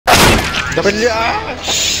Да бля!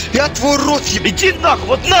 Я твой рот, иди нахуй,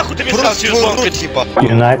 вот нахуй ты мне сказал через лонг, типа.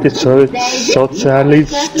 United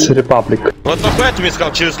Socialist Republic. Вот нахуй ты мне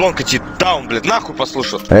сказал через лонг идти, даун, блядь, нахуй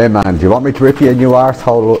послушал. Hey man, do you want me to rip you a new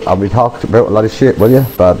arsehole and we talked about a lot of shit, will you?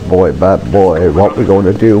 Bad boy, what we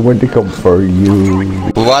gonna do when they come for you?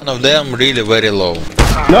 One of them really very low.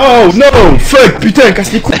 No, fuck, putain,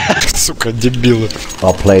 casse les couilles. Сука, дебилы.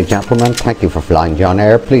 Well played, gentlemen. Thank you for flying down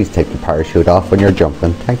air. Please take the parachute off when you're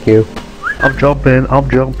jumping. Thank you. I'm jumping.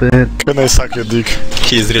 Can I suck your dick?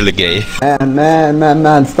 He's really gay.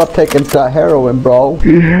 Man, stop taking that heroin, bro.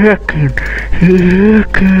 Deploying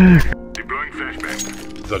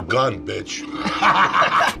flashbang. The gun, bitch.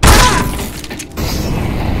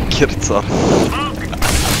 Kierca.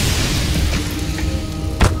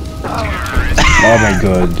 Oh my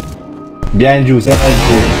god. Bien joué, ça va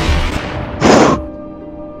jouer.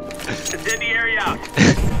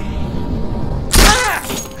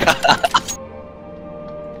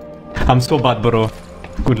 I'm so bad, bro.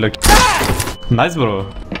 Good luck. Nice, bro.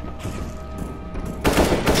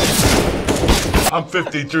 I'm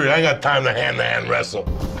 53. I ain't got time to hand-to-hand wrestle.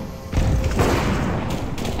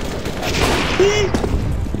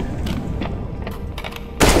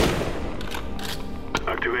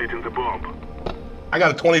 Activating the bomb. I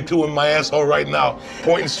got a 22 in my asshole right now,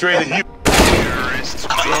 pointing straight at you.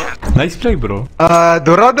 Nice play, bro.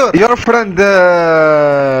 Dorado, your friend,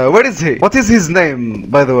 where is he? What is his name,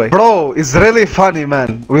 by the way? Bro, is really funny,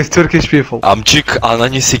 man, with Turkish people. Amcık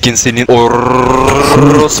ananı sikin senin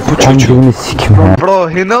orospu çocuğu. Bro,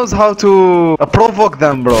 he knows how to provoke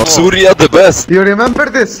them, bro. Suriye the best. You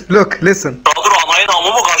remember this? Look, listen. Dur anayın namı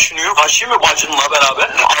mı kaşınıyor? Kaşıyım mı bacınla beraber?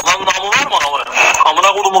 Ananın namı var mı amına?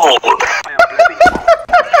 Amına kodumun oğlu.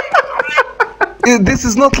 This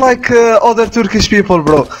is not like other Turkish people,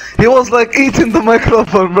 bro. He was like eating the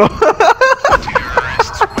microphone, bro.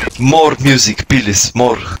 More music, please,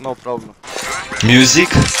 more. No problem. Music.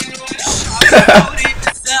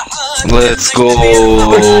 Let's go.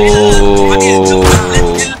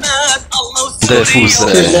 Defuse.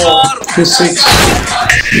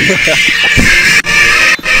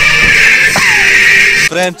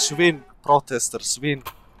 French win, protesters win,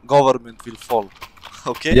 government will fall.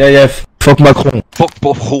 Okay? Yeah, fuck Macron. Fuck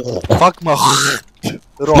Macron.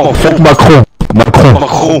 No, fuck Macron.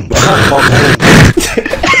 Macron.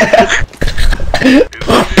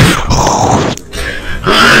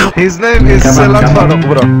 His name is Selat Farouk,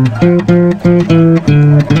 bro.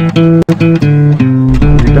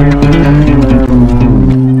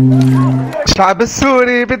 الشعب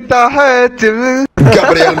السوري بالتحت.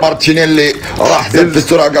 جابرييل مارتينيلي راح زد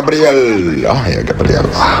بسرعة جابرييل. يا جابرييل.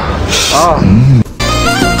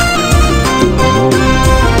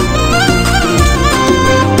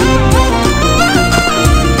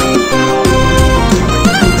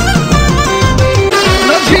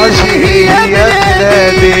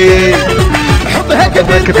 حبها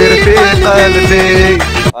كبير في قلبي.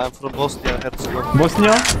 I'm from Bosnia and Herzegovina.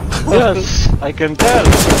 Bosnia? Yes, I can tell.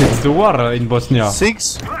 It's the war in Bosnia.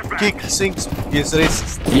 Sings, is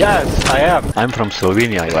racist. Yes, I am. I'm from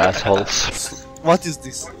Slovenia, you assholes. What is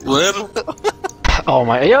this? Where? Oh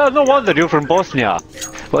my, yeah, no wonder you're from Bosnia.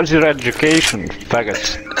 What's your education,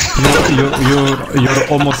 faggots? You're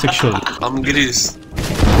homosexual. I'm Greece.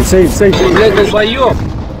 Say.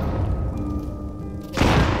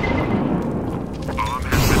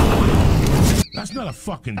 That's not a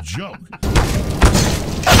fucking joke.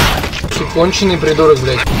 Конченый придурок,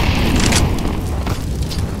 блядь.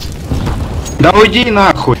 Да уйди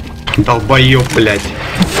нахуй, долбоёб, блядь.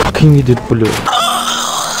 Fucking idiot, blue.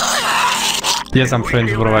 Yes, I'm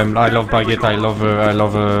French, bro. I love baguette. I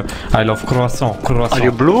love croissant. Are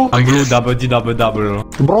you blue? I'm blue. Double.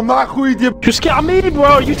 Bro, нахуй иди. You scare me,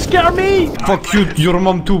 bro. You scare me. Fuck you, your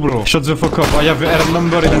mom too, bro. Shut the fuck up. I have a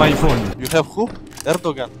number in my phone. You have who?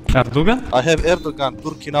 Erdogan. Erdogan? I have Erdogan,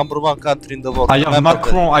 Turkey #1 country in the world. I have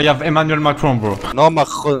Macron. I have Emmanuel Macron, bro. No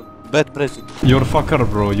Macron, bad president. You're fucker,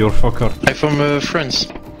 bro. You're fucker. I'm from France.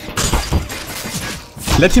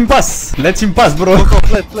 Let him pass, bro. Go,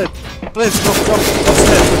 play. Please, go,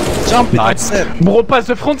 jump Nice. Bro, pass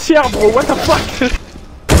the frontier, bro. What the fuck?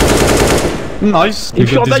 Nice.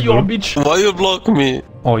 If you're that, you're a bro. bitch. Why you block me?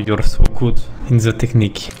 Oh, you're so good in the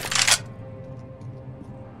technique.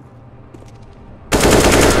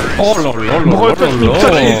 Oh lol. Bro,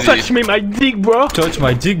 touch me, my dick, bro. Touch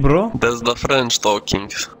my dick, bro. That's the French talking.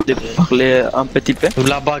 De parler un petit peu.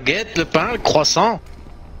 La baguette, le pain, le croissant.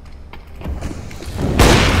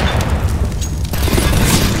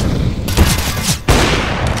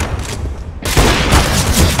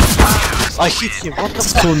 I hit him. What the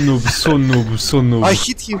So noob, so noob, so noob. I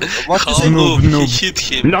hit him. What is How it? noob, noob, noob. he hit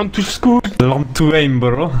him. Learn to school. Learn to aim,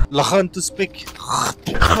 bro. Learn to speak.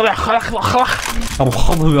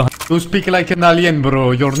 You speak like an alien,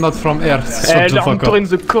 bro. You're not from Earth. Shut the fuck up. in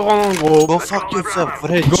the Quran, bro. Go fuck yourself,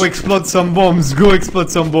 French. Go explode some bombs. Go explode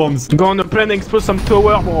some bombs. Go on a plane and explode some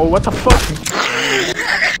tower, bro. What the fuck?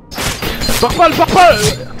 Purple!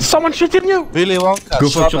 Someone shooting you! Willy Wonka, Go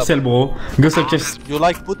shut fuck up. yourself, bro. Go suck your... You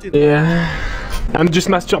like Putin? Yeah. I'm just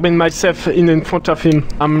masturbating myself in front of him.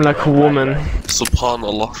 I'm like a woman.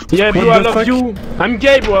 Subhanallah. Yeah, bro, What I the love fuck? you. I'm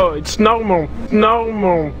gay, bro. It's normal.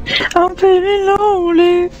 Normal. I'm feeling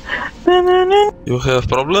lonely. You have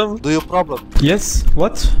problem? Do you problem? Yes?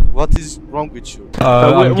 What? What is wrong with you?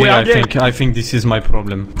 I'm we gay, are gay. I think this is my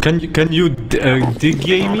problem. Can you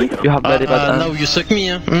dig-gay me? You have belly button. Now you suck me,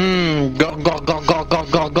 hein. Gork, gork, gork, gork, gork,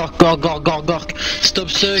 gork, gork, gork, gork, gork, gork. Stop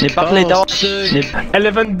suck. N'ai pas parlé d'or. Suck.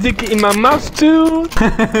 11 dick in my mouth, too.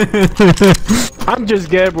 I'm just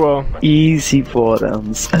gay, bro. Easy for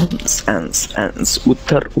ants.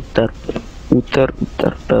 Uttar.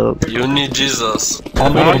 You need Jesus.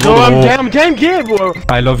 I'm gay, bro.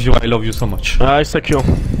 I love you so much. I suck you.